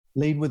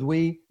Lead with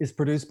We is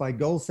produced by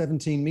Goal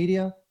 17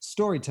 Media,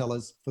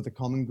 storytellers for the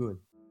common good.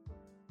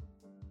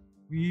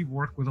 We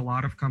work with a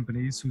lot of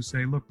companies who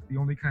say, look, the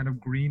only kind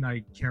of green I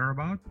care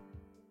about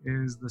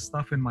is the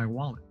stuff in my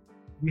wallet.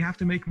 We have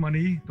to make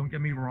money, don't get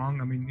me wrong.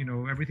 I mean,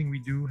 everything we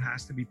do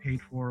has to be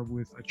paid for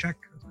with a check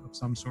of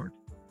some sort.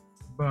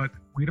 But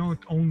we don't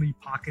only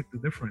pocket the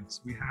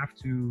difference. We have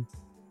to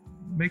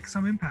make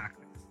some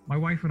impact. My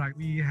wife and I,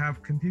 we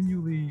have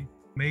continually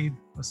made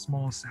a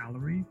small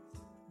salary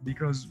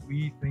because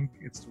we think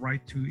it's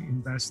right to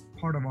invest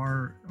part of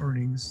our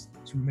earnings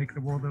to make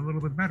the world a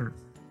little bit better.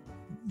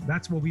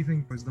 That's what we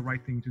think is the right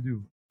thing to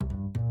do.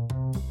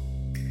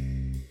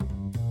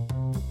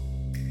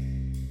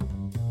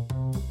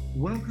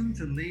 Welcome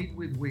to Lead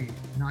with We,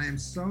 and I am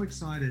so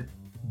excited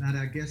about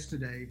our guest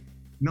today,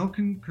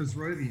 Malcolm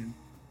Khosrovian,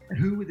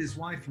 who with his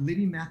wife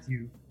Liddy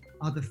Matthew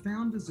are the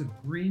founders of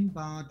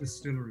Greenbar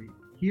Distillery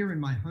here in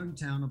my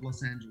hometown of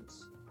Los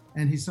Angeles.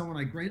 And he's someone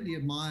I greatly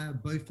admire,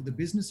 both for the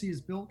business he has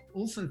built,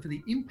 also for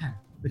the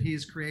impact that he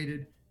has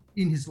created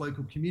in his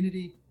local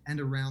community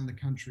and around the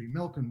country.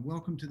 Malcolm,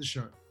 welcome to the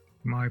show.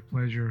 My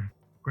pleasure.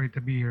 Great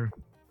to be here.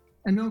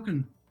 And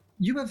Malcolm,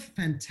 you have a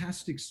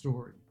fantastic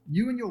story.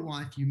 You and your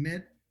wife, you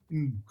met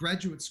in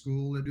graduate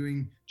school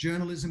doing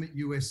journalism at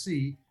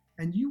USC,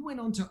 and you went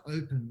on to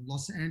open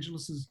Los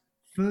Angeles's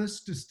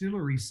first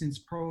distillery since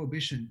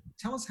Prohibition.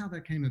 Tell us how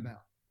that came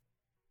about.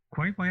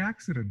 Quite by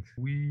accident.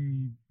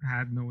 We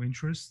had no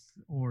interest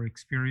or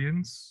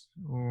experience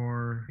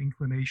or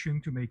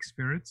inclination to make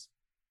spirits.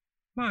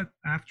 But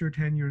after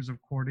 10 years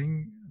of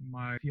courting,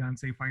 my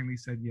fiance finally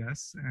said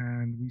yes,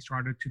 and we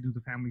started to do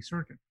the family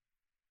circuit.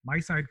 My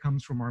side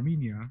comes from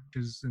Armenia,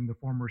 which is in the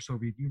former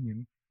Soviet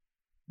Union,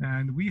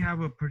 and we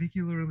have a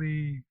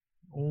particularly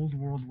old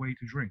world way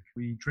to drink.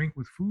 We drink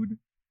with food,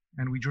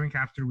 and we drink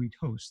after we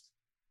toast,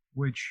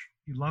 which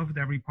he loved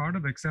every part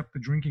of except the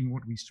drinking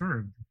what we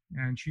served.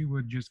 And she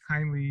would just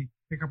kindly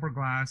pick up her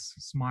glass,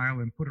 smile,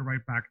 and put it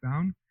right back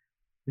down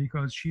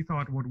because she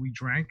thought what we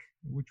drank,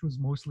 which was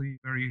mostly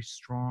very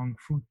strong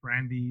fruit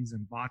brandies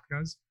and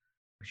vodkas,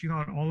 she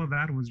thought all of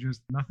that was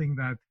just nothing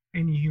that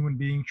any human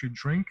being should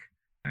drink,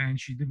 and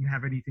she didn't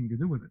have anything to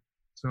do with it.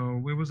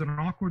 So it was an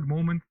awkward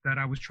moment that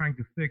I was trying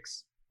to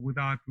fix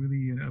without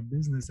really a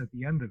business at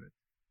the end of it.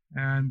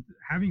 And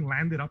having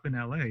landed up in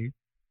LA,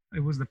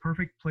 it was the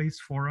perfect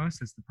place for us.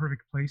 It's the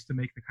perfect place to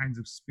make the kinds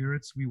of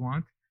spirits we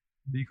want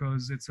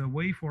because it's a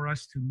way for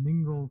us to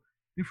mingle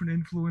different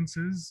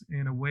influences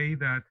in a way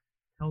that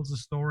tells a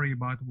story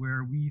about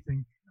where we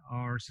think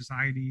our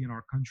society and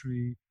our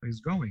country is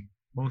going,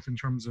 both in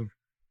terms of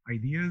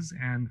ideas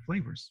and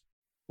flavors.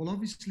 Well,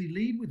 obviously,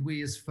 Lead with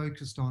We is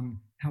focused on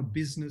how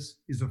business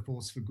is a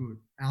force for good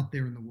out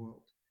there in the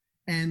world.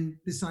 And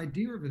this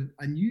idea of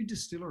a new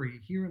distillery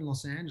here in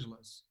Los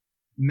Angeles,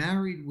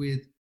 married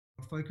with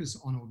a focus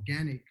on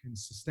organic and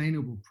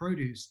sustainable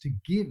produce to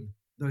give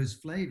those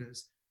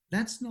flavors,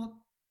 that's not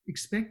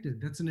expected.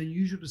 That's an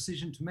unusual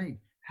decision to make.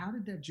 How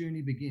did that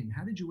journey begin?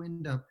 How did you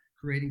end up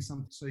creating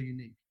something so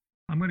unique?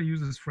 I'm going to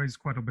use this phrase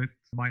quite a bit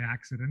by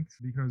accident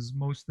because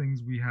most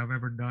things we have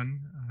ever done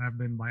have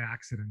been by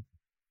accident.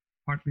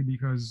 Partly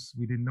because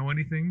we didn't know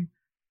anything,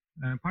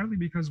 and partly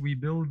because we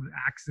build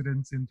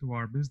accidents into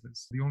our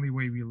business. The only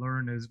way we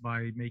learn is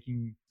by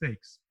making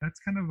mistakes. That's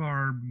kind of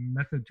our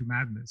method to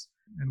madness.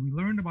 And we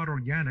learned about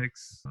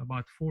organics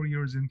about 4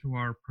 years into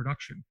our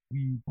production.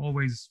 We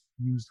always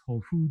used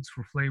whole foods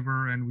for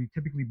flavor, and we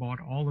typically bought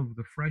all of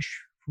the fresh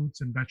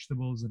fruits and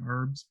vegetables and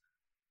herbs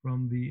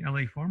from the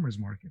LA farmers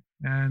market.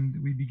 And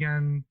we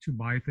began to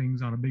buy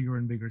things on a bigger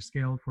and bigger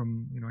scale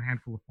from a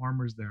handful of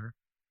farmers there.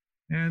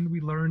 And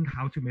we learned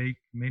how to make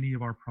many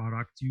of our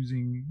products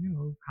using,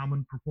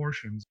 common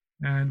proportions.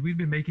 And we've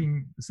been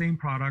making the same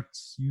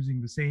products using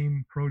the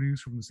same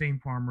produce from the same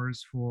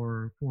farmers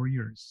for 4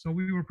 years. So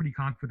we were pretty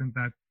confident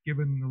that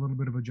given a little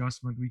bit of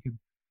adjustment, we could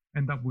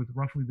end up with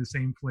roughly the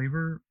same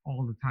flavor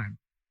all the time.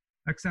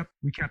 Except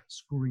we kept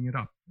screwing it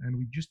up and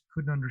we just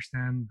couldn't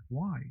understand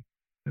why.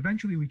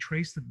 Eventually we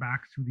traced it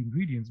back to the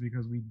ingredients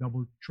because we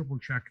triple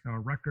checked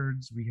our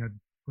records. We had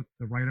put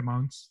the right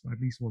amounts, at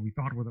least what we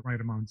thought were the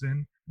right amounts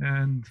in.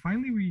 And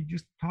finally, we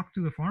just talked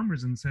to the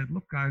farmers and said,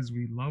 look, guys,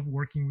 we love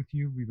working with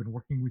you. We've been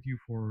working with you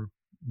for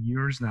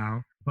years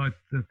now, but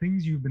the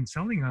things you've been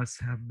selling us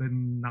have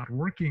been not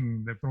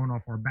working. They've thrown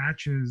off our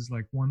batches.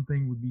 Like one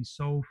thing would be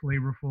so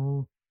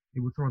flavorful, it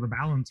would throw the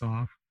balance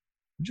off.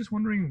 I'm just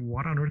wondering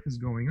what on earth is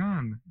going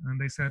on. And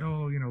they said, a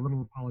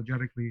little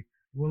apologetically,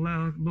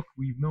 well, look,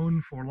 we've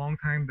known for a long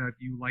time that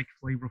you like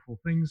flavorful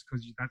things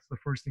because that's the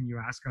first thing you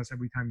ask us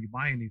every time you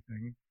buy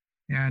anything.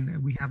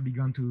 And we have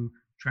begun to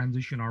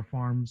transition our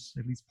farms,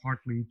 at least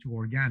partly, to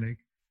organic.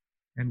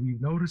 And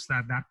we've noticed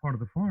that part of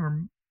the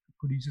farm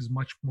produces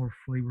much more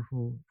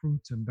flavorful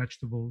fruits and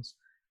vegetables.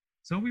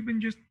 So we've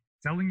been just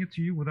selling it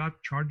to you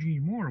without charging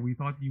you more. We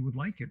thought you would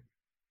like it.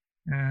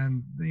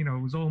 And, it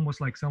was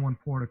almost like someone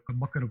poured a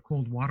bucket of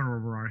cold water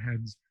over our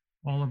heads.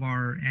 All of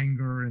our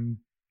anger and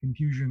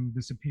confusion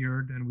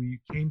disappeared, and we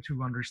came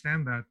to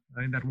understand that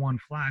in that one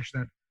flash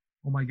that,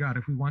 oh my God,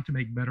 if we want to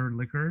make better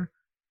liquor,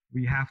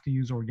 we have to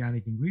use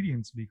organic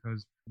ingredients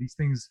because these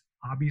things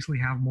obviously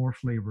have more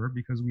flavor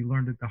because we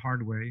learned it the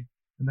hard way.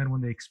 And then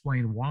when they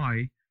explain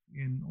why,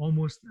 in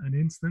almost an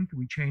instant,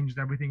 we changed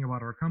everything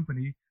about our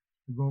company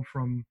to go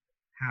from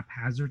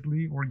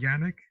haphazardly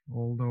organic,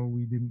 although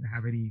we didn't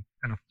have any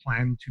kind of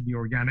plan to be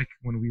organic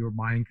when we were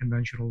buying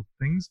conventional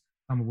things,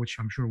 some of which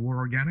I'm sure were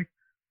organic,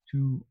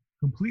 to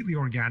completely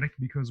organic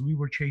because we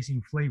were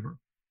chasing flavor.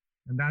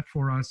 And that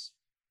for us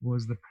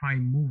was the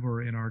prime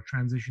mover in our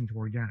transition to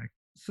organic.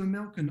 So,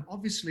 Malcolm,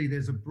 obviously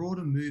there's a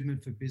broader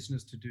movement for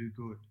business to do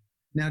good.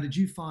 Now, did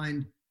you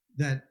find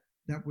that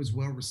that was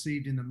well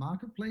received in the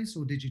marketplace,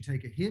 or did you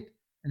take a hit?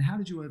 And how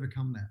did you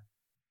overcome that?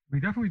 We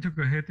definitely took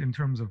a hit in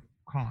terms of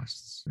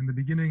costs. In the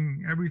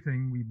beginning,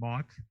 everything we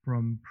bought,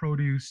 from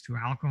produce to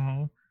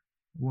alcohol,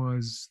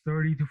 was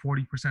 30 to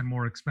 40%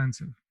 more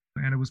expensive.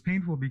 And it was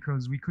painful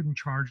because we couldn't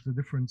charge the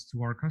difference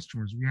to our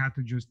customers. We had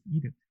to just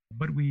eat it.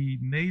 But we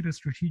made a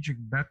strategic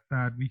bet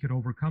that we could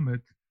overcome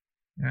it,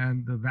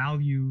 and the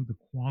value, the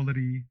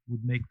quality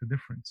would make the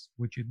difference,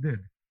 which it did.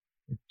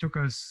 It took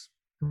us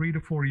 3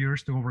 to 4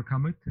 years to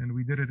overcome it, and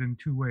we did it in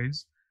two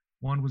ways.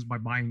 One was by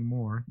buying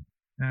more.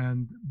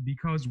 And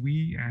because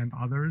we and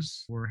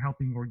others were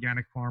helping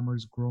organic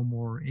farmers grow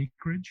more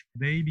acreage,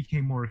 they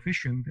became more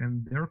efficient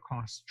and their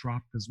costs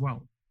dropped as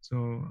well.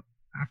 So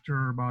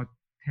after about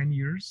 10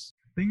 years,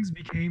 things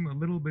became a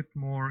little bit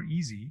more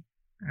easy.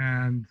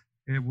 And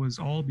it was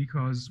all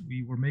because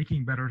we were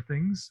making better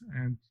things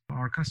and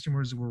our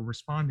customers were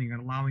responding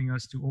and allowing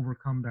us to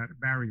overcome that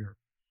barrier.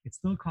 It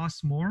still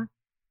costs more,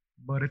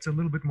 but it's a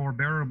little bit more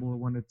bearable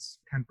when it's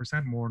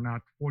 10% more,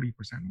 not 40%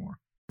 more.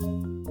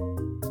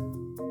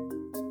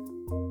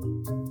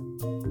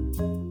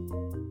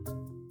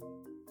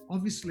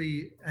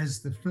 Obviously,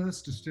 as the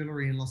first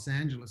distillery in Los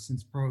Angeles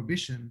since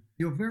Prohibition,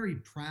 you're very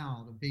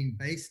proud of being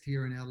based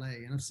here in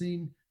LA. And I've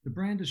seen the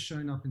brand has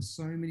shown up in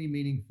so many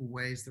meaningful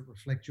ways that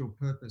reflect your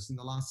purpose in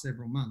the last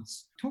several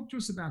months. Talk to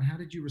us about how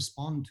did you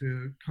respond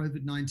to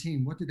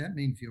COVID-19? What did that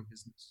mean for your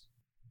business?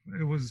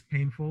 It was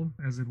painful,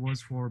 as it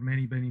was for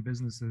many, many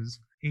businesses.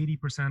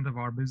 80% of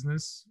our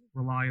business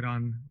relied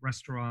on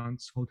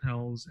restaurants,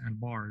 hotels, and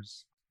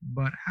bars.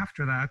 But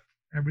after that,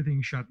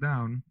 everything shut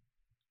down.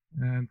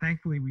 And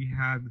thankfully, we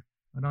had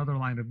another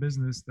line of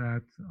business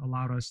that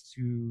allowed us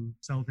to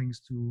sell things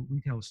to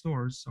retail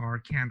stores, our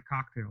canned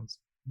cocktails.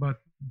 But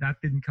that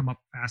didn't come up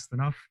fast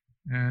enough.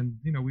 And,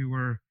 we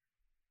were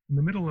in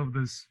the middle of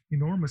this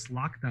enormous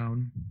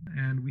lockdown,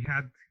 and we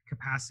had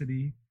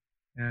capacity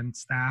and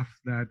staff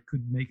that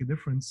could make a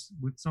difference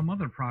with some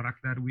other product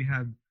that we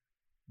had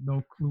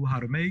no clue how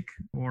to make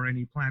or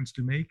any plans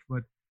to make.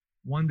 But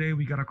one day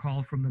we got a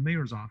call from the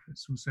mayor's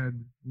office who said,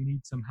 we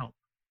need some help.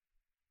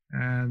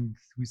 And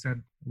we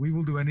said, we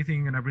will do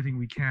anything and everything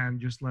we can.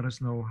 Just let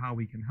us know how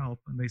we can help.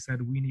 And they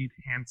said, we need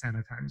hand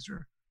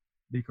sanitizer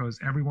because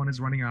everyone is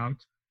running out.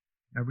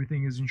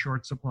 Everything is in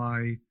short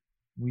supply.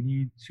 We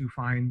need to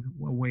find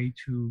a way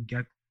to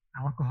get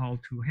alcohol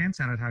to hand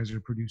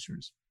sanitizer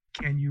producers.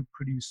 Can you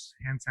produce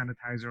hand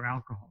sanitizer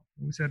alcohol?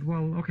 And we said,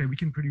 well, okay, we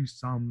can produce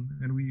some.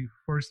 And we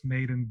first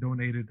made and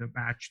donated a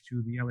batch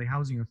to the LA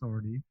Housing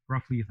Authority,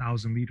 roughly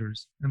 1,000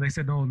 liters. And they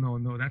said,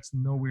 no, that's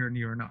nowhere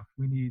near enough.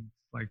 We need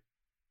like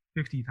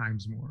 50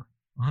 times more,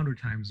 100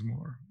 times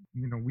more.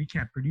 We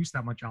can't produce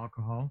that much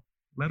alcohol.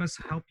 Let us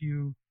help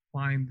you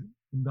find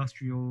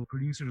industrial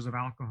producers of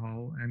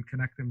alcohol and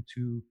connect them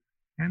to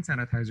hand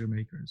sanitizer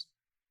makers.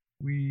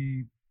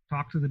 We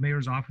talked to the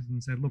mayor's office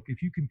and said, look,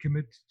 if you can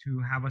commit to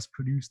have us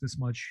produce this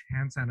much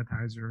hand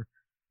sanitizer,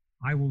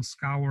 I will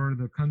scour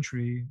the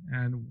country,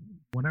 and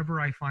whenever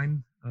I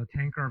find a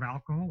tanker of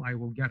alcohol, I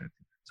will get it.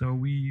 So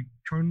we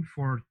turned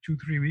for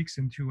 2-3 weeks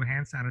into a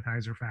hand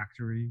sanitizer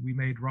factory. We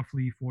made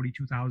roughly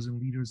 42,000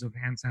 liters of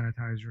hand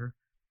sanitizer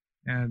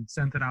and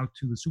sent it out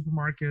to the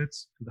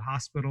supermarkets, to the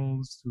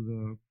hospitals,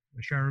 to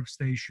the sheriff's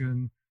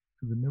station,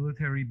 to the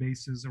military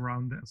bases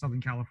around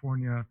Southern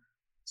California,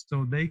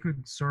 so they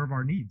could serve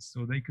our needs,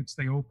 so they could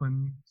stay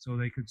open, so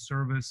they could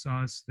service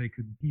us, they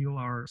could heal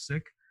our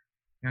sick,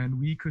 and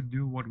we could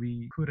do what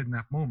we could in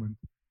that moment.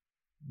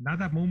 Now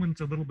that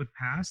moment's a little bit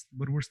past,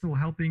 but we're still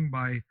helping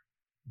by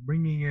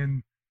bringing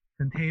in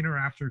container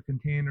after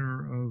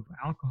container of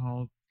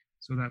alcohol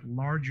so that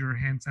larger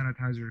hand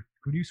sanitizer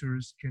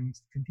producers can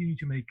continue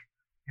to make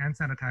hand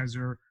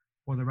sanitizer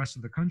for the rest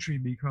of the country,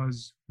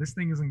 because this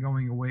thing isn't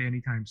going away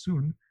anytime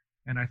soon.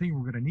 And I think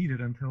we're going to need it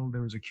until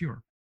there is a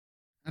cure.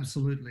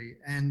 Absolutely.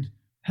 And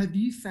have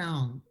you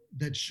found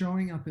that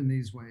showing up in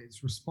these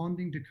ways,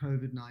 responding to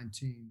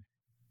COVID-19,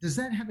 does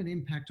that have an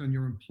impact on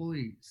your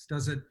employees?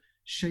 Does it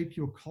shape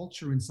your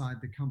culture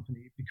inside the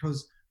company?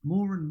 Because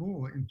more and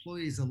more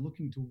employees are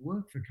looking to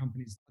work for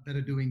companies that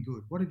are doing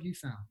good. What have you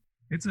found?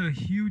 It's a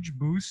huge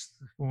boost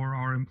for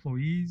our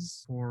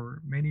employees, for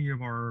many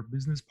of our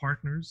business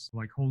partners,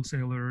 like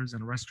wholesalers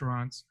and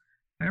restaurants.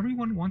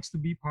 Everyone wants to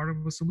be part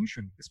of a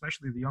solution,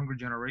 especially the younger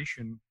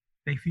generation.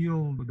 They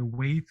feel the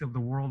weight of the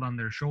world on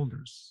their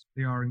shoulders.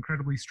 They are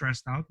incredibly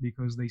stressed out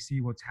because they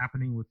see what's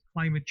happening with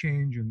climate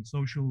change and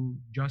social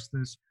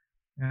justice,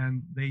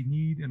 and they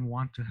need and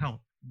want to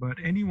help. But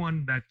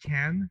anyone that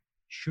can,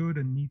 should,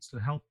 and needs to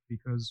help,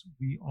 because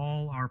we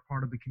all are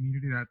part of the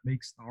community that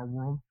makes our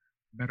world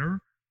better.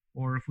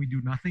 Or if we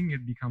do nothing,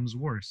 it becomes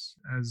worse.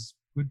 As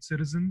good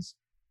citizens,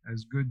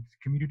 as good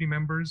community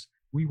members,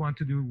 we want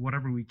to do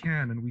whatever we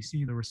can. And we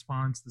see the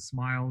response, the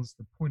smiles,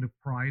 the point of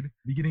pride,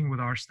 beginning with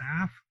our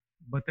staff,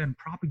 but then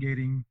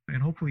propagating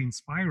and hopefully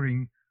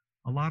inspiring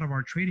a lot of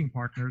our trading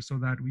partners so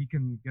that we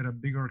can get a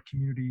bigger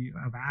community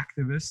of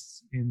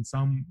activists in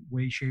some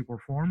way, shape, or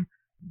form.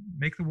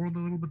 Make the world a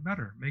little bit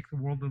better, make the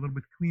world a little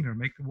bit cleaner,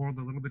 make the world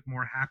a little bit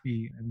more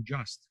happy and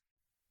just.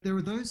 There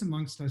are those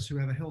amongst us who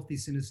have a healthy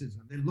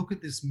cynicism. They look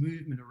at this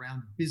movement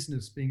around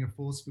business being a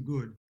force for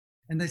good,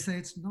 and they say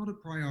it's not a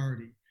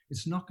priority.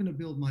 It's not going to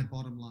build my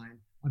bottom line.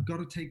 I've got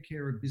to take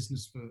care of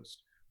business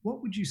first.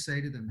 What would you say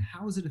to them?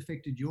 How has it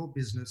affected your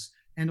business,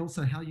 and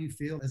also how you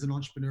feel as an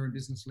entrepreneur and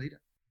business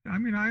leader? I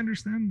mean, I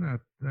understand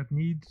that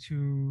need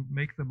to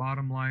make the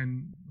bottom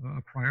line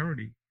a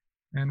priority.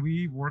 And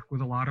we work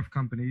with a lot of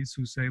companies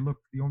who say, look,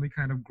 the only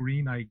kind of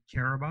green I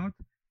care about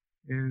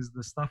is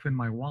the stuff in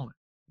my wallet.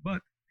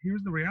 But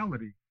here's the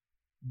reality.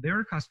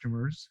 Their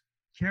customers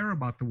care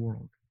about the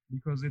world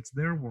because it's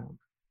their world.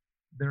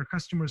 Their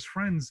customers'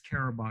 friends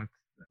care about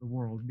the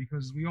world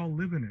because we all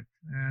live in it.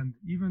 And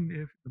even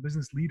if the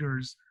business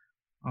leaders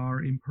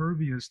are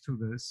impervious to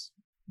this,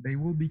 they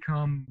will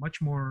become much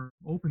more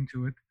open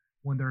to it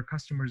when their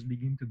customers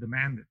begin to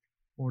demand it,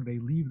 or they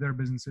leave their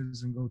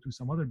businesses and go to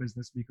some other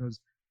business because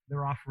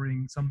they're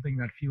offering something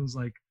that feels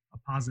like a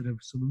positive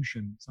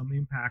solution, some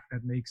impact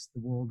that makes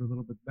the world a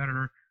little bit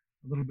better,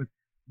 a little bit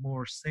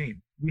more sane.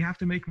 We have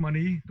to make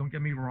money. Don't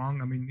get me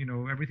wrong. I mean,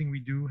 everything we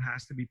do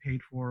has to be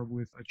paid for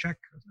with a check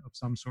of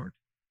some sort.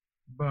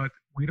 But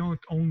we don't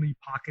only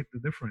pocket the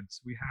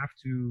difference. We have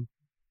to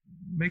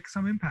make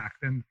some impact.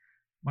 And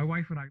my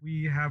wife and I,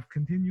 we have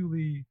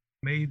continually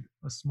made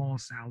a small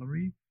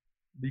salary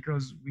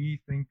because we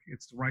think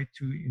it's right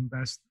to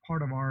invest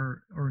part of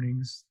our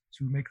earnings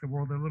to make the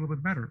world a little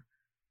bit better.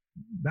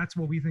 That's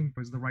what we think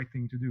is the right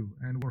thing to do.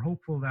 And we're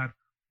hopeful that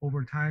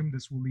over time,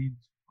 this will lead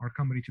our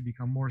company to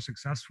become more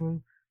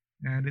successful.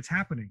 And it's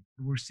happening.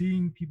 We're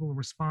seeing people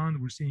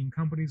respond. We're seeing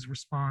companies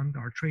respond.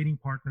 Our trading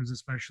partners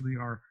especially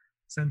are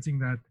sensing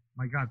that,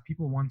 my God,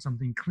 people want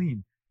something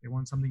clean. They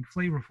want something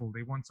flavorful.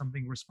 They want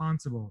something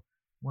responsible.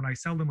 When I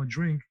sell them a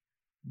drink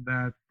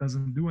that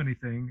doesn't do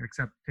anything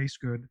except taste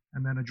good,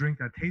 and then a drink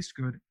that tastes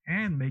good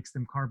and makes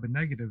them carbon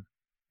negative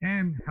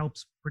and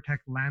helps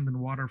protect land and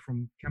water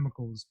from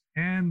chemicals,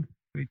 and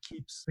it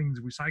keeps things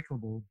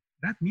recyclable,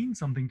 that means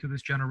something to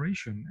this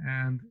generation.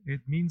 And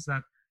it means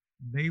that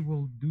they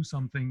will do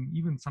something,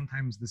 even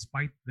sometimes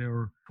despite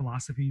their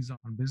philosophies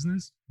on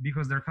business,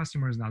 because their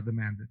customers now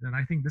demand it. And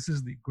I think this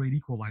is the great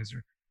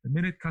equalizer. The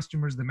minute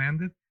customers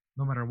demand it,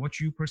 no matter what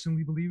you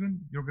personally believe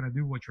in, you're going to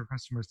do what your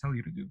customers tell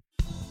you to do.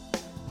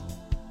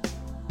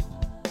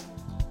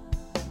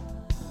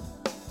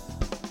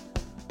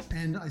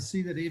 And I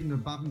see that even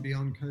above and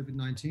beyond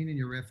COVID-19 in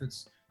your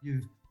efforts,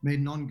 you've made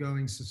an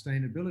ongoing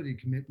sustainability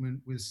commitment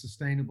with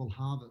Sustainable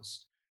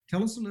Harvest.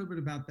 Tell us a little bit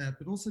about that,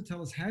 but also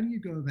tell us, how do you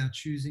go about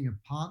choosing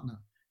a partner?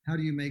 How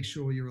do you make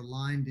sure you're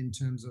aligned in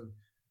terms of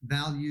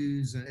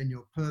values and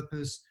your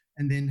purpose?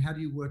 And then how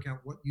do you work out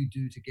what you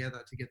do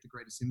together to get the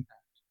greatest impact?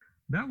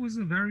 That was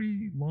a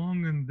very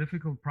long and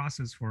difficult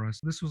process for us.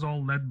 This was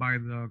all led by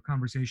the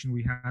conversation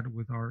we had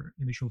with our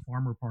initial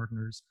farmer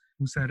partners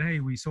who said,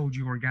 hey, we sold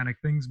you organic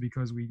things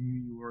because we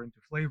knew you were into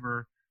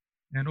flavor.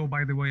 And oh,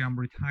 by the way, I'm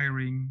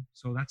retiring.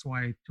 So that's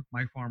why I took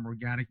my farm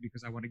organic,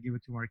 because I want to give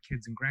it to our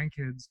kids and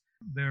grandkids.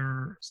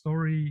 Their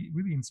story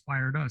really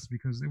inspired us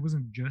because it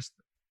wasn't just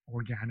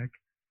organic.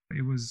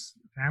 It was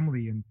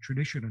family and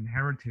tradition and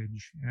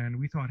heritage. And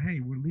we thought, hey,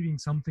 we're leaving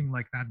something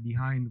like that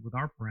behind with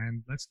our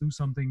brand. Let's do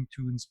something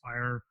to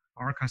inspire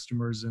our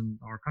customers and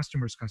our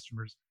customers'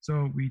 customers.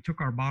 So we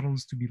took our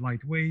bottles to be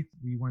lightweight.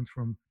 We went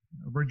from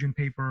virgin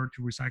paper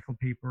to recycled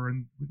paper,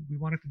 and we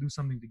wanted to do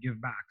something to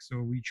give back.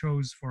 So we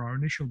chose for our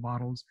initial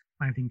bottles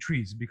planting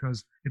trees,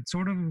 because it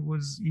sort of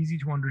was easy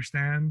to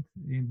understand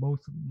in both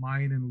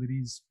mine and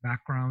Liddy's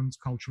backgrounds,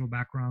 cultural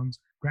backgrounds.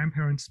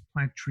 Grandparents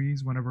plant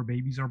trees whenever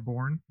babies are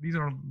born. These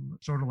are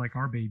sort of like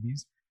our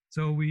babies.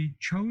 So we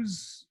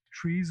chose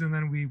trees, and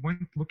then we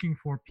went looking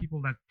for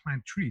people that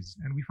plant trees.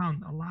 And we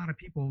found a lot of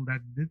people that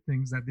did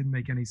things that didn't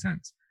make any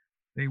sense.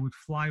 They would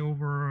fly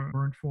over a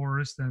burnt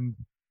forest and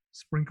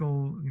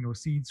sprinkle,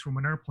 seeds from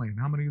an airplane.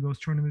 How many of those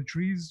turn into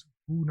trees?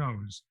 Who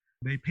knows?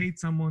 They paid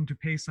someone to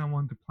pay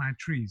someone to plant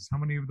trees. How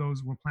many of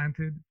those were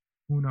planted?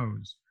 Who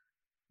knows?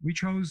 We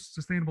chose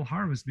Sustainable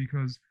Harvest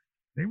because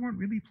they weren't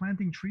really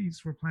planting trees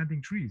for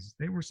planting trees.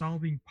 They were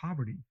solving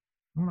poverty.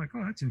 And we're like,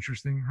 oh, that's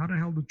interesting. How the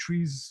hell do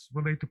trees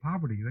relate to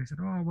poverty? They said,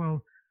 oh,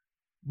 well,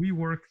 we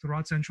work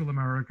throughout Central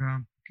America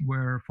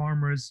where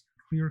farmers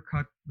clear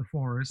cut the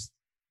forest,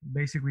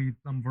 basically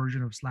some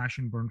version of slash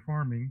and burn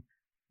farming.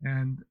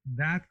 And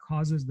that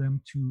causes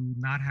them to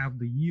not have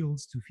the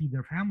yields to feed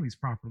their families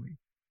properly.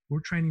 We're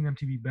training them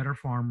to be better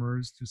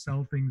farmers, to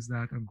sell things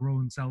that grow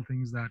and sell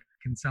things that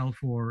can sell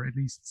for at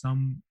least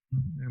some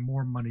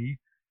more money.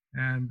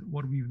 And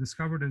what we've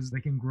discovered is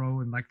they can grow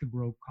and like to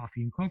grow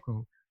coffee and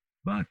cocoa,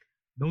 but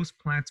those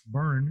plants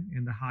burn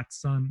in the hot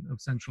sun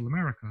of Central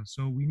America.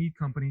 So we need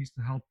companies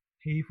to help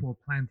pay for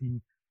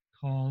planting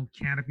tall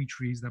canopy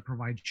trees that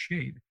provide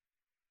shade.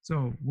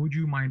 So would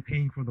you mind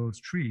paying for those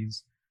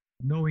trees,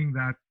 knowing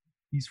that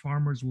these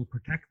farmers will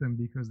protect them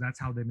because that's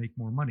how they make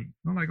more money?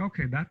 I'm like,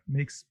 okay, that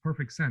makes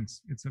perfect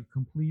sense. It's a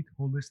complete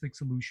holistic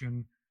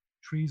solution.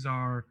 Trees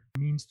are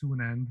means to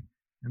an end,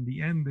 and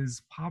the end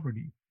is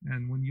poverty.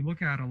 And when you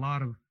look at a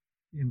lot of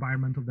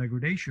environmental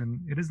degradation,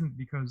 it isn't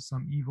because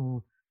some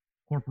evil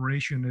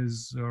corporation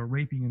is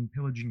raping and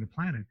pillaging the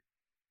planet.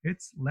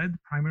 It's led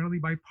primarily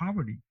by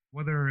poverty,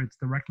 whether it's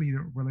directly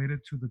related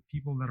to the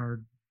people that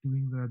are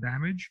doing the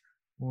damage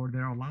or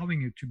they're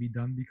allowing it to be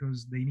done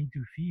because they need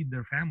to feed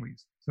their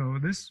families. So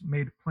this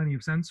made plenty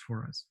of sense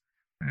for us.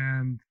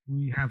 And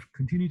we have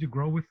continued to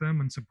grow with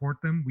them and support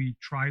them. We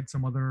tried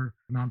some other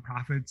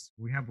nonprofits.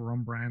 We have a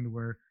rum brand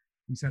where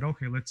we said,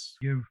 okay, let's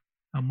give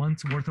a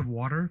month's worth of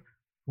water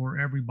for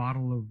every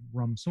bottle of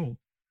rum sold.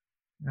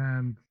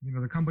 And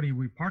the company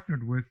we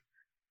partnered with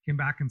came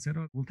back and said,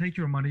 oh, we'll take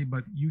your money,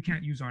 but you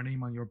can't use our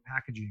name on your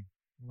packaging.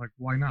 Like,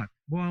 why not?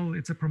 Well,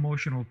 it's a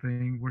promotional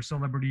thing. We're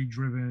celebrity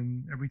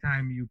driven. Every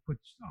time you put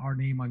our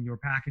name on your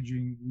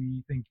packaging,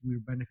 we think we're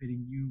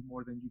benefiting you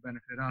more than you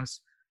benefit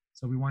us.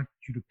 So we want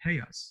you to pay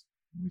us.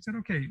 We said,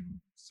 okay,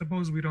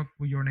 suppose we don't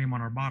put your name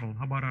on our bottle.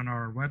 How about on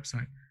our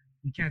website?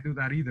 You can't do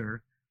that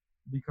either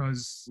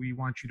because we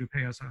want you to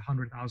pay us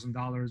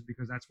 $100,000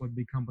 because that's what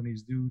big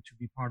companies do to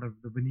be part of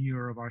the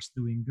veneer of us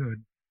doing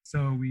good.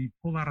 So we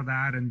pulled out of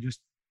that and just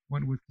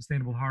went with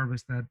Sustainable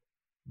Harvest that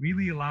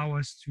really allow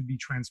us to be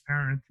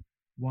transparent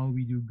while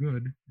we do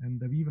good. And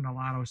they've even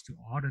allowed us to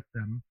audit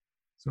them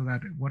so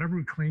that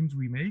whatever claims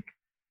we make,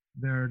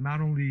 they're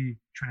not only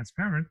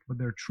transparent, but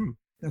they're true.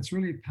 That's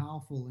really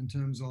powerful in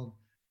terms of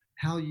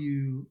how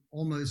you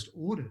almost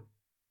audit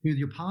who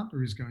your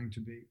partner is going to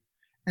be.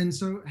 And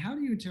so how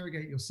do you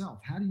interrogate yourself?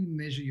 How do you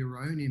measure your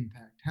own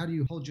impact? How do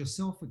you hold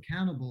yourself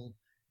accountable?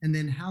 And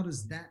then how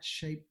does that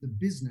shape the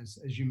business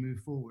as you move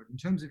forward in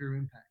terms of your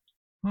impact?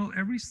 Well,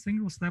 every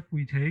single step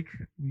we take,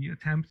 we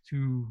attempt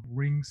to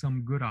wring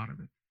some good out of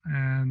it.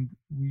 And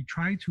we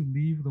try to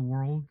leave the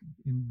world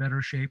in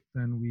better shape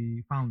than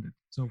we found it.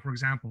 So, for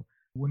example,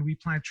 when we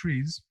plant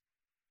trees,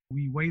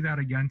 we weigh that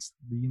against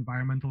the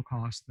environmental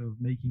cost of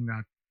making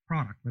that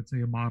product. Let's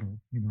say a bottle,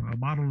 a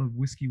bottle of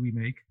whiskey we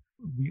make,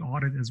 we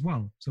audit as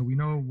well. So we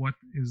know what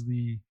is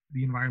the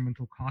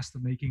environmental cost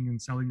of making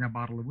and selling that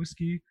bottle of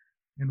whiskey,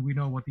 and we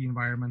know what the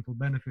environmental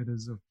benefit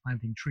is of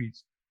planting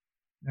trees.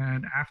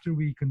 And after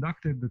we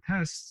conducted the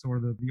tests or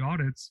the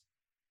audits,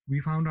 we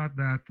found out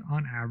that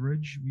on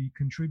average, we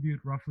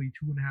contribute roughly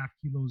 2.5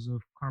 kilos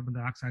of carbon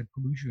dioxide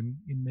pollution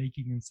in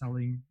making and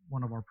selling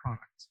one of our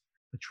products.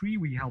 The tree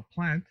we help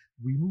plant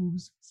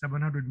removes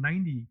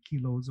 790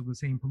 kilos of the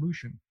same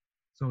pollution.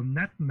 So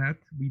net,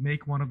 we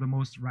make one of the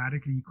most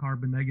radically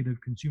carbon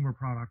negative consumer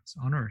products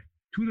on earth,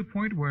 to the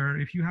point where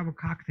if you have a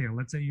cocktail,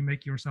 let's say you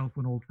make yourself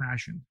an old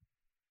fashioned,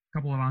 a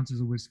couple of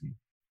ounces of whiskey,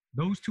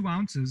 those 2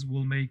 ounces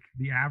will make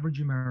the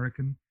average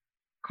American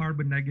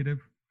carbon negative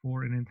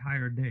for an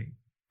entire day.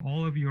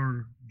 All of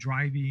your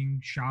driving,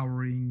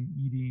 showering,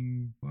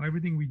 eating,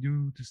 everything we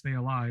do to stay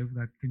alive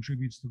that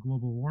contributes to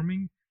global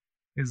warming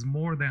is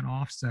more than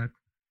offset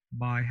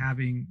by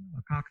having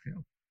a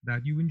cocktail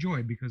that you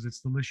enjoy because it's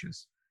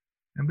delicious.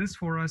 And this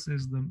for us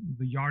is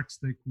the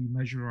yardstick we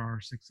measure our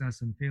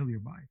success and failure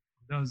by.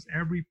 Does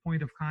every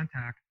point of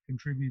contact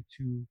contribute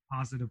to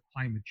positive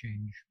climate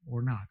change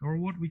or not? Or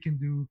what we can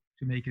do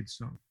to make it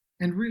so?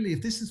 And really,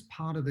 if this is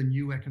part of the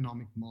new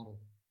economic model,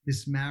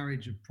 this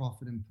marriage of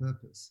profit and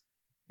purpose,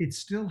 it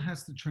still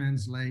has to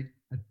translate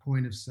at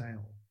point of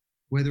sale,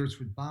 whether it's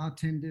with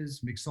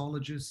bartenders,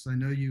 mixologists. I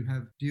know you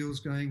have deals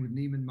going with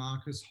Neiman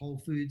Marcus,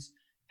 Whole Foods.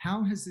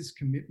 How has this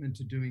commitment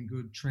to doing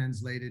good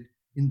translated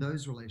in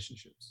those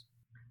relationships?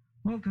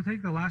 Well, to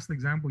take the last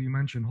example you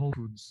mentioned, Whole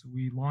Foods,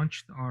 we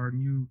launched our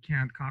new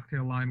canned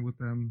cocktail line with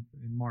them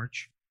in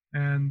March.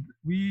 And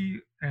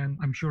we, and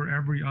I'm sure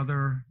every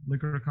other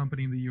liquor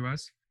company in the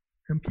US,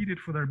 competed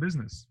for their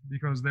business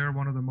because they're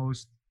one of the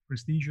most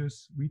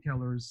prestigious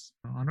retailers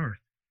on earth.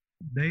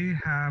 They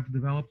have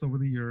developed over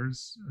the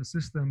years a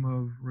system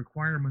of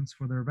requirements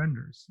for their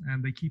vendors,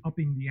 and they keep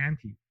upping the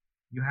ante.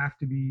 You have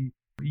to be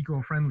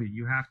eco-friendly.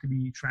 You have to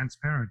be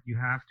transparent. You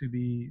have to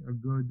be a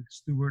good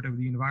steward of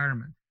the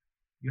environment.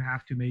 You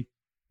have to make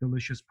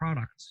delicious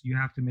products. You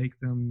have to make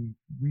them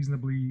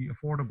reasonably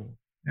affordable.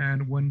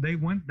 And when they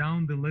went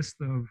down the list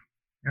of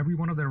every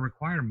one of their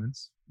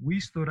requirements, we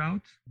stood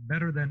out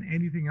better than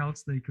anything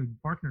else they could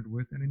partnered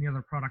with and any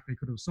other product they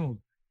could have sold.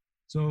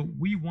 So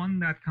we won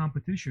that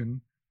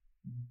competition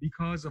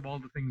because of all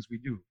the things we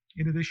do,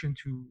 in addition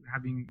to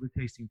having good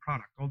tasting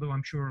product. Although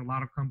I'm sure a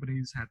lot of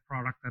companies had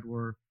product that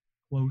were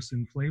close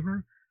in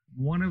flavor,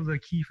 one of the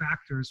key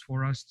factors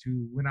for us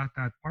to win out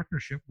that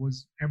partnership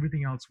was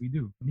everything else we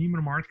do.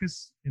 Neiman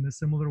Marcus, in a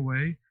similar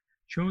way,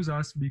 chose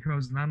us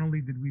because not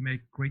only did we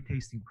make great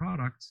tasting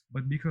products,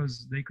 but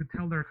because they could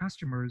tell their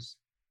customers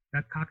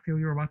that cocktail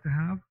you're about to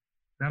have,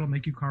 that'll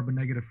make you carbon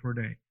negative for a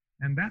day.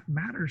 And that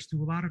matters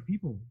to a lot of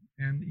people.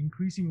 And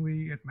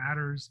increasingly, it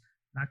matters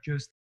not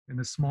just in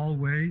a small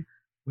way,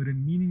 but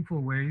in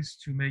meaningful ways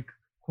to make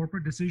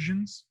corporate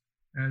decisions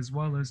as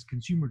well as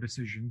consumer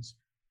decisions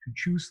to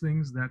choose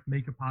things that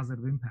make a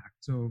positive impact.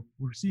 So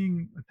we're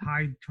seeing a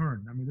tide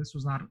turn. I mean, this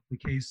was not the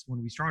case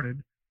when we started,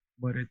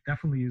 but it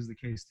definitely is the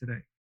case today.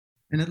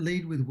 And at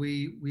Lead with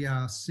we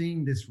are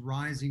seeing this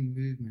rising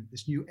movement,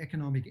 this new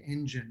economic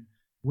engine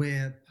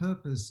where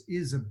purpose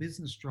is a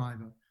business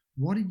driver.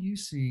 What are you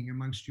seeing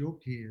amongst your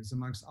peers,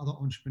 amongst other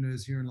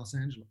entrepreneurs here in Los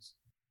Angeles?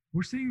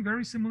 We're seeing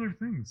very similar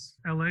things.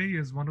 LA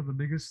is one of the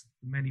biggest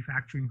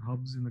manufacturing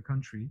hubs in the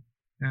country,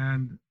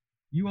 and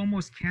you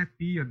almost can't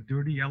be a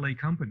dirty LA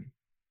company,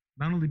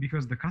 not only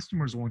because the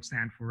customers won't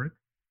stand for it,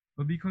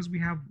 but because we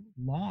have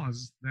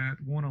laws that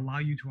won't allow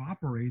you to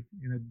operate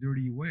in a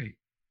dirty way.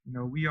 You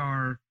know, we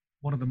are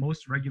one of the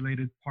most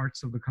regulated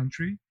parts of the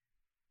country,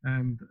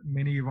 and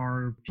many of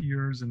our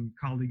peers and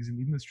colleagues in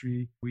the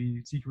industry,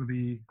 we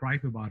secretly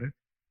gripe about it.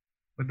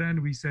 But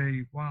then we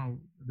say, wow,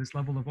 this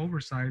level of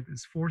oversight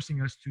is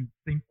forcing us to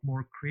think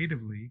more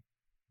creatively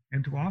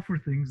and to offer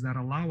things that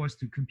allow us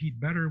to compete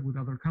better with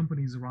other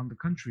companies around the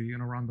country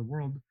and around the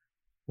world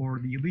for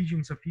the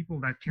allegiance of people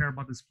that care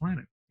about this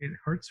planet. It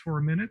hurts for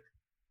a minute,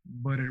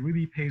 but it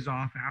really pays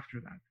off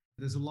after that.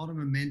 There's a lot of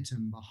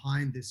momentum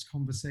behind this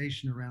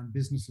conversation around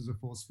business as a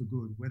force for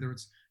good, whether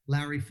it's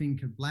Larry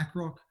Fink at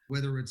BlackRock,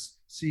 whether it's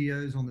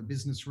CEOs on the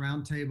Business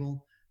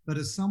Roundtable. But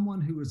as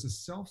someone who is a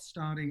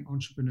self-starting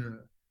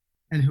entrepreneur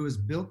and who has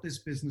built this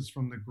business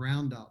from the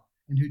ground up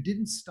and who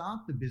didn't start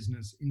the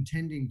business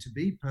intending to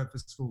be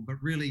purposeful, but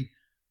really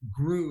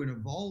grew and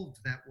evolved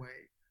that way,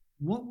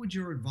 what would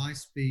your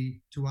advice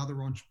be to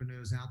other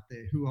entrepreneurs out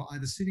there who are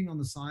either sitting on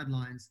the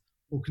sidelines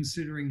or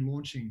considering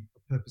launching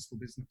a purposeful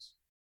business?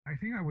 I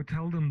think I would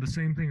tell them the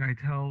same thing I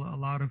tell a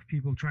lot of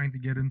people trying to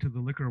get into the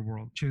liquor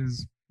world, which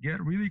is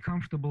get really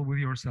comfortable with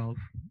yourself,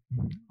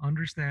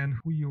 understand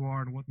who you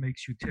are and what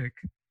makes you tick,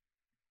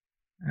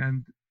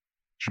 and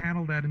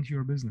channel that into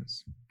your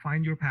business.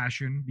 Find your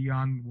passion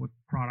beyond what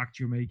product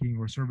you're making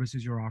or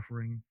services you're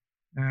offering,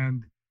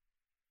 and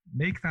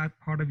make that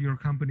part of your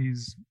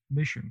company's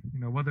mission. You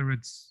know, whether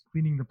it's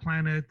cleaning the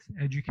planet,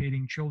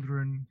 educating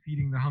children,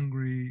 feeding the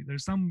hungry,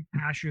 there's some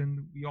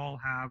passion we all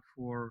have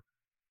for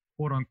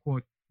quote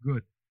unquote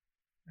good.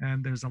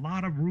 And there's a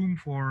lot of room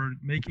for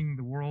making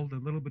the world a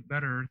little bit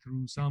better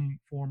through some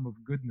form of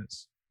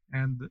goodness.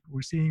 And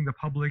we're seeing the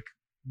public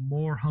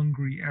more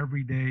hungry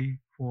every day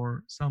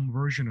for some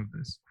version of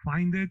this.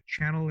 Find it,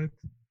 channel it,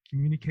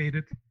 communicate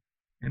it,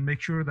 and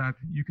make sure that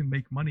you can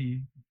make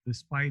money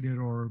despite it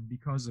or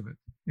because of it.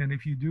 And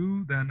if you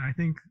do, then I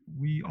think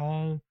we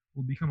all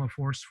will become a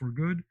force for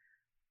good.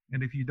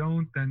 And if you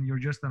don't, then you're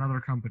just another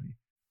company.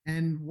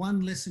 And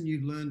one lesson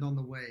you've learned on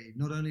the way,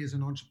 not only as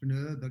an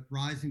entrepreneur, but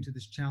rising to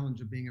this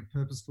challenge of being a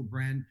purposeful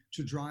brand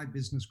to drive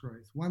business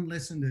growth. One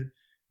lesson that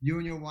you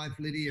and your wife,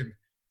 Liddy, have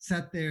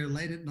sat there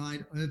late at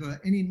night over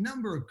any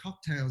number of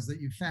cocktails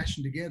that you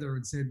fashioned together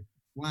and said,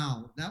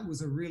 wow, that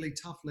was a really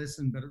tough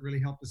lesson, but it really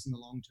helped us in the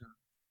long term.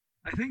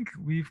 I think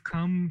we've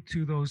come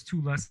to those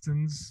two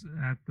lessons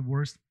at the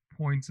worst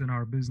points in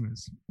our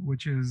business,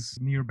 which is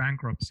near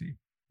bankruptcy.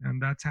 And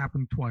that's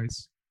happened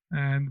twice.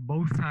 And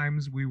both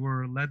times we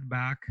were led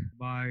back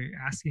by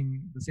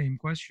asking the same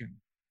question.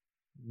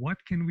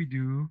 What can we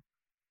do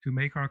to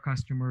make our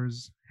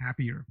customers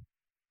happier?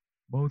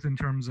 Both in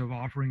terms of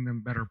offering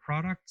them better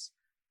products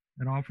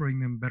and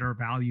offering them better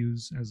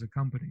values as a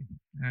company.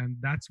 And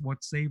that's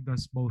what saved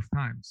us both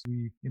times.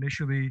 We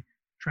initially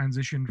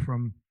transitioned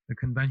from a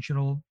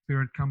conventional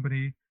spirit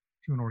company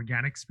to an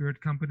organic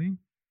spirit company.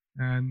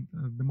 And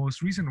the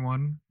most recent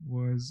one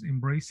was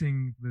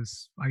embracing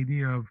this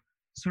idea of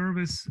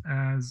service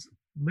as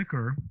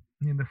liquor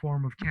in the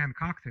form of canned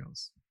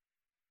cocktails.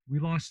 We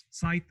lost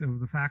sight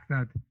of the fact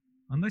that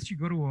unless you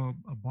go to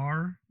a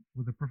bar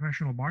with a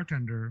professional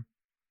bartender,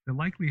 the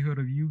likelihood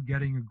of you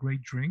getting a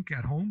great drink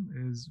at home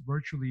is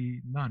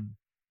virtually none,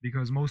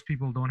 because most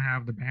people don't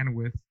have the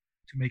bandwidth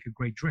to make a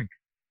great drink.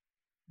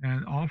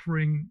 And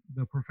offering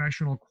the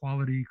professional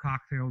quality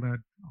cocktail that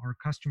our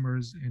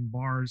customers in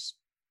bars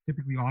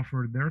typically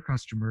offer their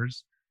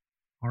customers,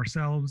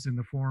 ourselves in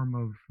the form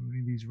of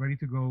these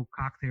ready-to-go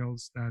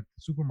cocktails that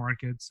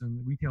supermarkets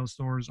and retail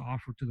stores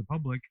offer to the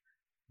public,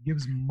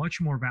 gives much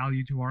more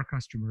value to our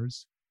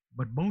customers.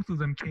 But both of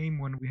them came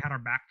when we had our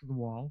back to the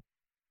wall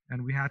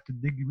and we had to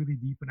dig really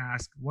deep and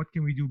ask, what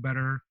can we do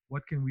better?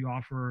 What can we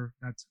offer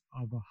that's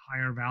of a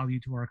higher value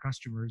to our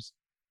customers?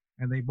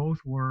 And they both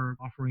were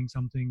offering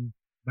something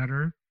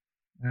better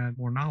and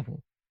more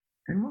novel.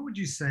 And what would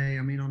you say,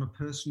 I mean, on a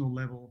personal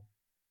level,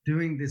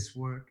 doing this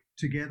work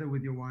together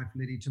with your wife,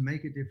 Liddy, to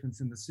make a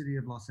difference in the city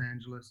of Los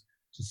Angeles,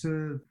 to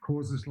serve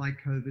causes like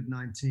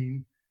COVID-19,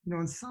 you know,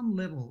 on some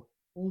level,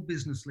 all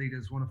business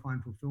leaders want to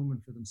find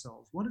fulfillment for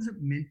themselves. What has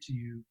it meant to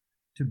you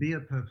to be a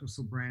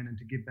purposeful brand and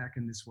to give back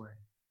in this way?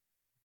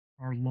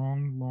 Our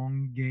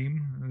long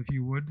game, if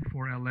you would,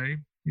 for LA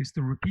is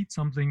to repeat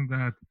something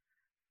that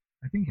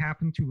I think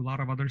happened to a lot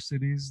of other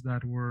cities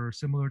that were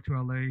similar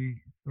to LA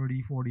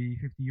 30, 40,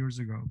 50 years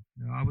ago.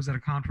 I was at a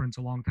conference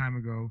a long time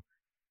ago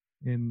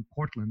in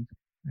Portland,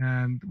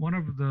 and one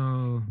of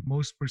the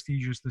most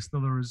prestigious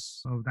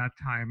distillers of that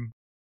time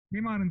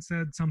came out and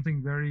said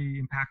something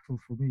very impactful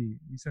for me.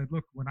 He said,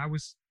 look, when I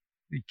was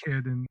a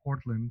kid in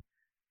Portland,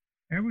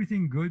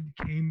 everything good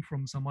came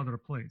from some other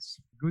place.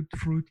 Good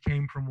fruit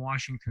came from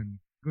Washington.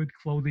 Good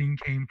clothing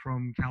came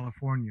from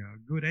California.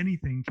 Good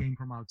anything came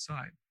from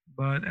outside.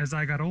 But as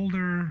I got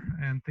older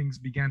and things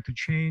began to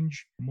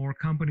change, more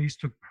companies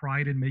took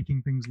pride in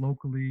making things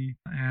locally.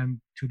 And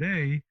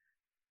today,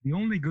 the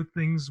only good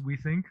things we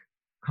think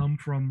come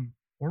from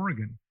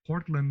Oregon.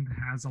 Portland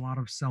has a lot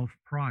of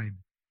self-pride.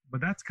 But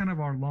that's kind of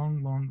our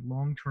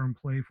long-term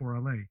play for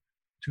LA,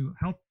 to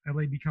help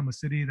LA become a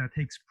city that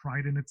takes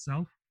pride in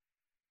itself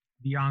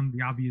beyond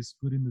the obvious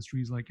good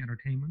industries like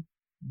entertainment.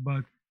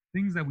 But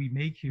things that we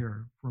make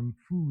here, from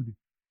food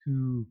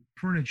to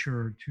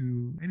furniture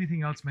to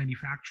anything else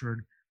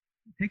manufactured,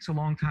 it takes a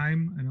long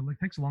time, and it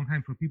takes a long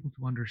time for people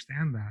to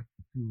understand that,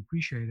 to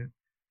appreciate it,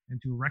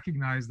 and to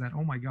recognize that,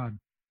 oh my God,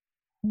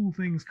 cool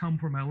things come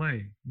from LA,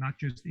 not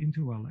just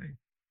into LA.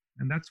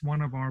 And that's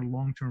one of our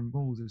long-term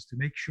goals, is to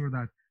make sure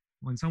that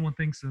when someone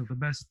thinks of the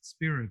best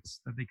spirits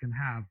that they can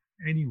have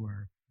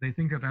anywhere, they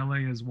think of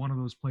LA as one of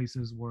those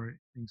places where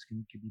things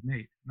can be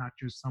made, not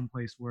just some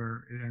place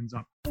where it ends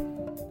up.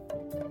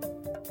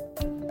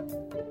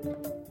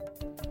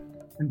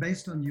 And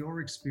based on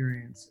your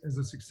experience as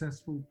a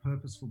successful,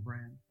 purposeful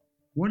brand,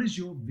 what is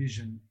your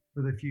vision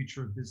for the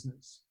future of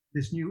business,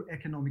 this new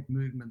economic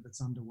movement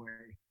that's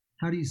underway?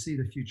 How do you see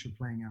the future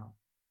playing out?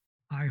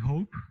 I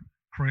hope,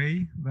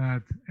 pray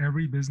that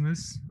every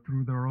business,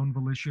 through their own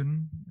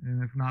volition,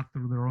 and if not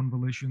through their own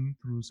volition,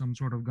 through some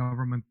sort of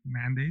government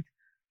mandate,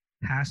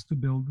 has to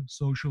build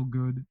social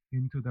good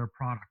into their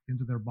product,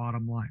 into their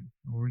bottom line,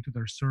 or into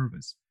their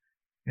service.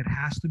 It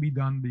has to be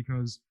done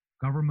because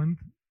government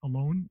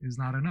alone is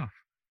not enough.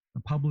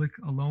 The public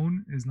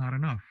alone is not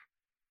enough.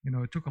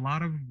 It took a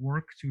lot of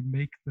work to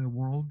make the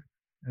world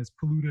as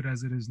polluted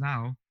as it is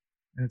now,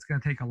 and it's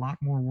going to take a lot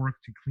more work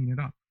to clean it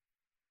up.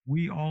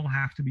 We all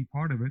have to be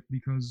part of it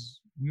because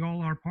we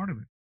all are part of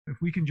it.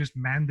 If we can just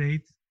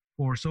mandate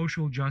for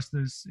social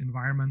justice,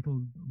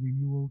 environmental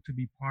renewal to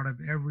be part of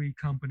every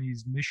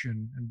company's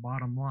mission and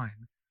bottom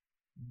line,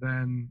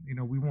 then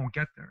we won't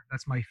get there.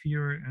 That's my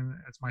fear, and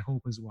that's my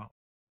hope as well.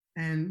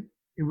 And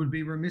it would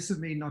be remiss of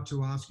me not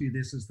to ask you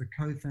this as the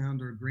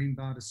co-founder of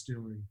Greenbar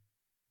Distillery.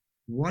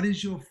 What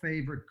is your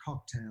favorite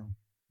cocktail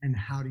and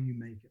how do you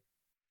make it?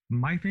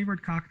 My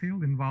favorite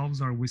cocktail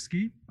involves our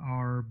whiskey,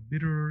 our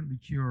bitter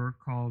liqueur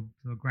called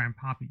Grand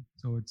Papi.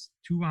 So it's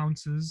 2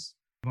 ounces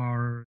of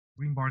our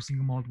Greenbar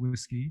single malt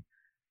whiskey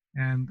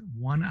and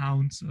 1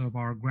 ounce of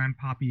our Grand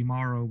Papi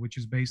Amaro, which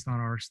is based on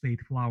our state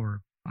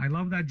flower. I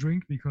love that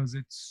drink because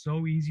it's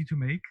so easy to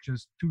make,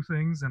 just 2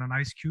 things and an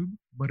ice cube,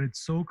 but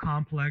it's so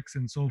complex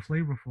and so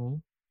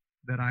flavorful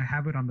that I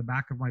have it on the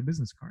back of my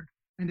business card.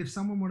 And if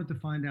someone wanted to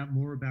find out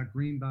more about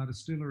Greenbar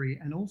Distillery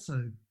and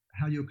also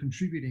how you're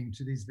contributing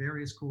to these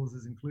various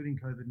causes, including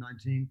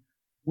COVID-19,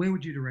 where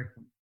would you direct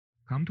them?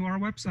 Come to our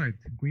website,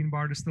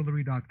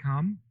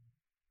 greenbardistillery.com.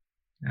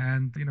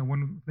 And,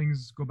 when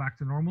things go back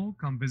to normal,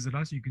 come visit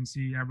us. You can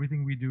see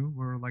everything we do.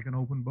 We're like an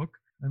open book.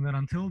 And then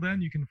until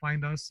then, you can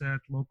find us at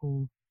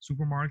local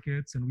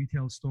supermarkets and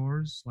retail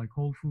stores like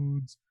Whole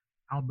Foods,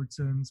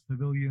 Albertsons,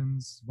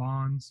 Pavilions,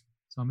 Vons,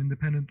 some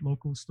independent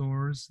local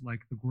stores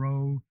like The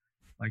Grow,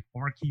 like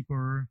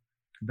Barkeeper,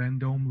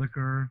 Vendome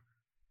Liquor.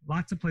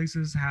 Lots of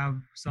places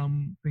have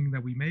something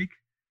that we make.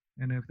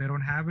 And if they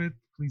don't have it,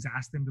 please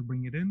ask them to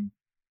bring it in,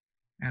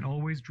 and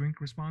always drink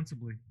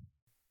responsibly.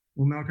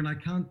 Well, Malcolm, I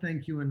can't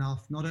thank you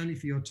enough, not only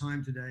for your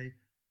time today,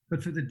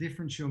 but for the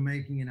difference you're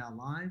making in our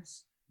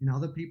lives, in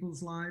other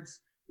people's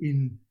lives,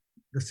 in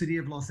the city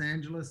of Los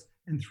Angeles,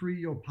 and through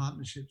your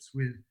partnerships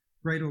with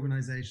great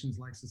organizations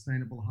like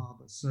Sustainable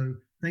Harvest. So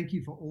thank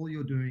you for all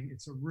you're doing.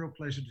 It's a real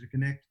pleasure to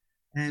connect.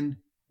 And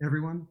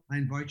everyone, I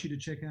invite you to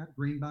check out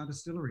Greenbar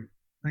Distillery.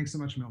 Thanks so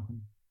much,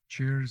 Malcolm.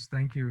 Cheers.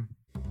 Thank you.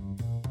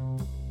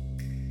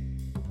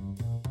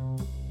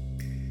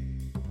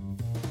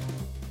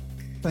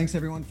 Thanks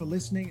everyone for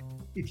listening.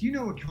 If you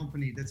know a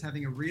company that's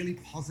having a really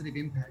positive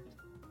impact,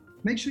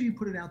 make sure you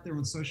put it out there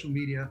on social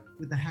media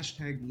with the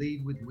hashtag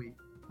 #LeadWithWe.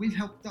 We've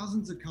helped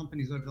dozens of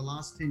companies over the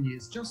last 10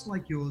 years, just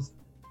like yours,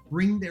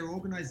 bring their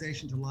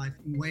organization to life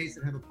in ways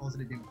that have a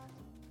positive impact.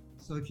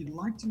 So if you'd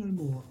like to know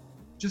more,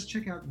 just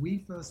check out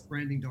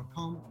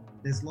wefirstbranding.com.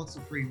 There's lots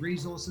of free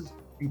resources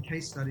and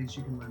case studies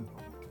you can learn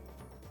from.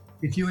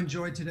 If you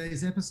enjoyed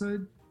today's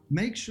episode,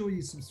 make sure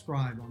you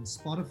subscribe on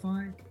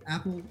Spotify,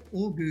 Apple,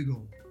 or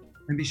Google.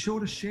 And be sure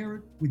to share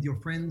it with your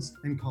friends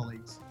and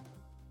colleagues.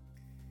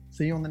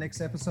 See you on the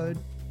next episode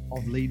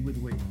of Lead with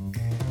We.